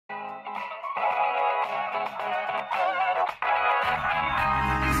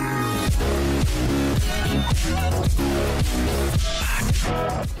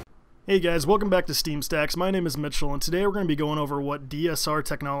Hey guys, welcome back to SteamStax. My name is Mitchell, and today we're going to be going over what DSR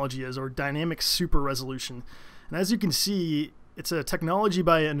technology is, or Dynamic Super Resolution. And as you can see, it's a technology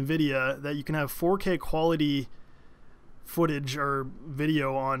by NVIDIA that you can have 4K quality footage or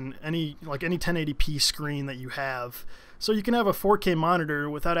video on any 1080p screen that you have. So you can have a 4K monitor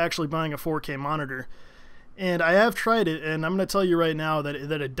without actually buying a 4K monitor. And I have tried it, and I'm going to tell you right now that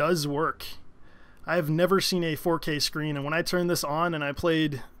it does work. I have never seen a 4K screen, and when I turned this on and I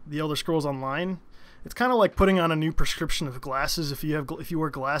played The Elder Scrolls Online, it's kind of like putting on a new prescription of glasses. If you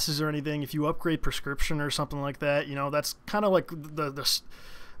wear glasses or anything, if you upgrade prescription or something like that, you know, that's kind of like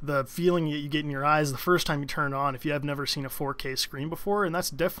the feeling that you get in your eyes the first time you turn it on if you have never seen a 4K screen before, and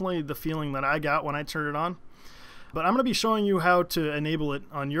that's definitely the feeling that I got when I turned it on. But I'm going to be showing you how to enable it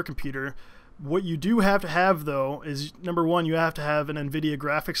on your computer. What you do have to have, though, is number one, you have to have an NVIDIA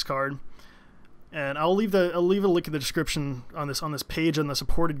graphics card. And I'll leave a link in the description on this page on the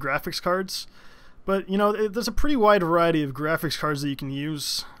supported graphics cards. But you know, there's a pretty wide variety of graphics cards that you can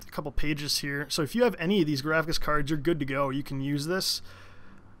use. A couple pages here. So if you have any of these graphics cards, you're good to go. You can use this,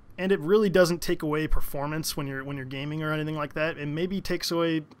 and it really doesn't take away performance when you're gaming or anything like that. It maybe takes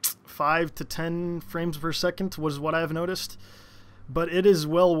away 5 to 10 frames per second, was what I've noticed. But it is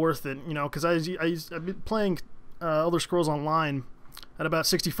well worth it, you know, because I've been playing Elder Scrolls Online at about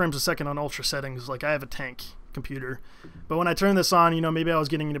 60 frames a second on ultra settings. Like, I have a tank computer, but when I turned this on, you know, maybe I was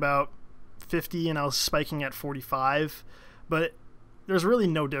getting at about 50 and I was spiking at 45, but there's really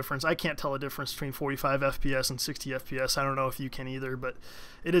no difference. I can't tell a difference between 45 FPS and 60 FPS. I don't know if you can either, but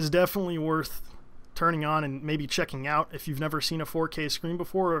it is definitely worth turning on and maybe checking out if you've never seen a 4K screen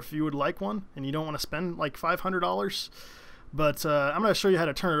before, or if you would like one and you don't want to spend like $500. But I'm going to show you how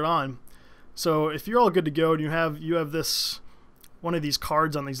to turn it on. So if you're all good to go and you have this one of these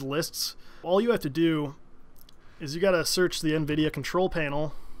cards on these lists, all you have to do is you got to search the NVIDIA control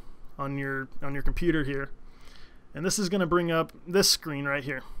panel on your computer here, and this is going to bring up this screen right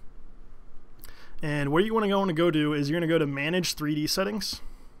here. And where you want to go to is you're going to go to Manage 3D Settings,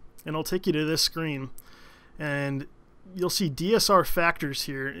 and it'll take you to this screen, and you'll see DSR factors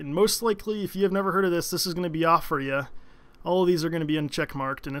here. And most likely, if you have never heard of this is going to be off for you. All of these are going to be uncheck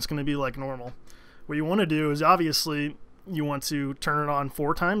marked, and it's going to be like normal. What you want to do is, obviously, you want to turn it on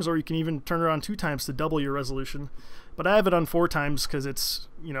 4 times, or you can even turn it on 2 times to double your resolution. But I have it on 4 times because it's,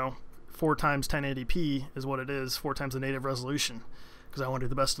 you know, 4 times 1080p is what it is, 4 times the native resolution, because I want to do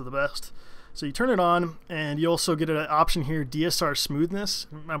the best of the best. So you turn it on, and you also get an option here, DSR smoothness.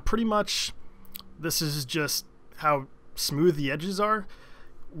 Now, pretty much, this is just how smooth the edges are.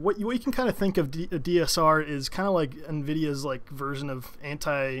 What you can kind of think of DSR is kind of like NVIDIA's like version of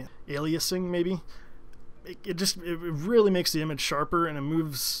anti-aliasing, maybe. It really makes the image sharper, and it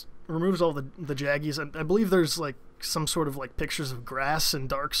removes all the jaggies. I believe there's like some sort of like pictures of grass and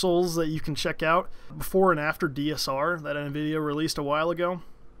Dark Souls that you can check out before and after DSR that NVIDIA released a while ago.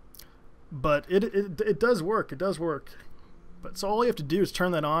 But it does work. It does work. But so all you have to do is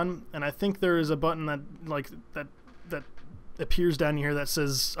turn that on, and I think there is a button that appears down here that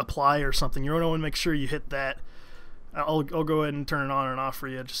says apply or something. You want to make sure you hit that. I'll go ahead and turn it on and off for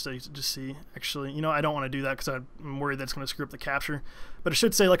you just so you just see. Actually, you know, I don't want to do that because I'm worried that's going to screw up the capture. But it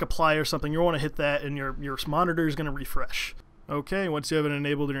should say like apply or something. You want to hit that, and your monitor is going to refresh. Okay, once you have it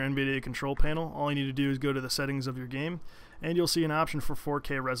enabled in your NVIDIA control panel, all you need to do is go to the settings of your game, and you'll see an option for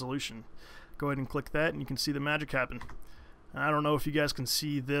 4K resolution. Go ahead and click that, and you can see the magic happen. I don't know if you guys can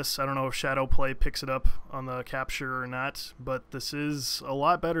see this. I don't know if Shadow Play picks it up on the capture or not, but this is a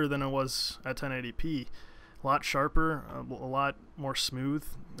lot better than it was at 1080p. A lot sharper, a lot more smooth.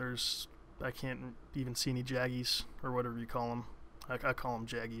 I can't even see any jaggies, or whatever you call them. I call them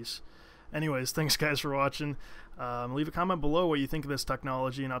jaggies. Anyways, thanks guys for watching. Leave a comment below what you think of this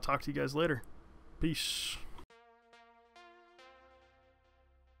technology, and I'll talk to you guys later. Peace.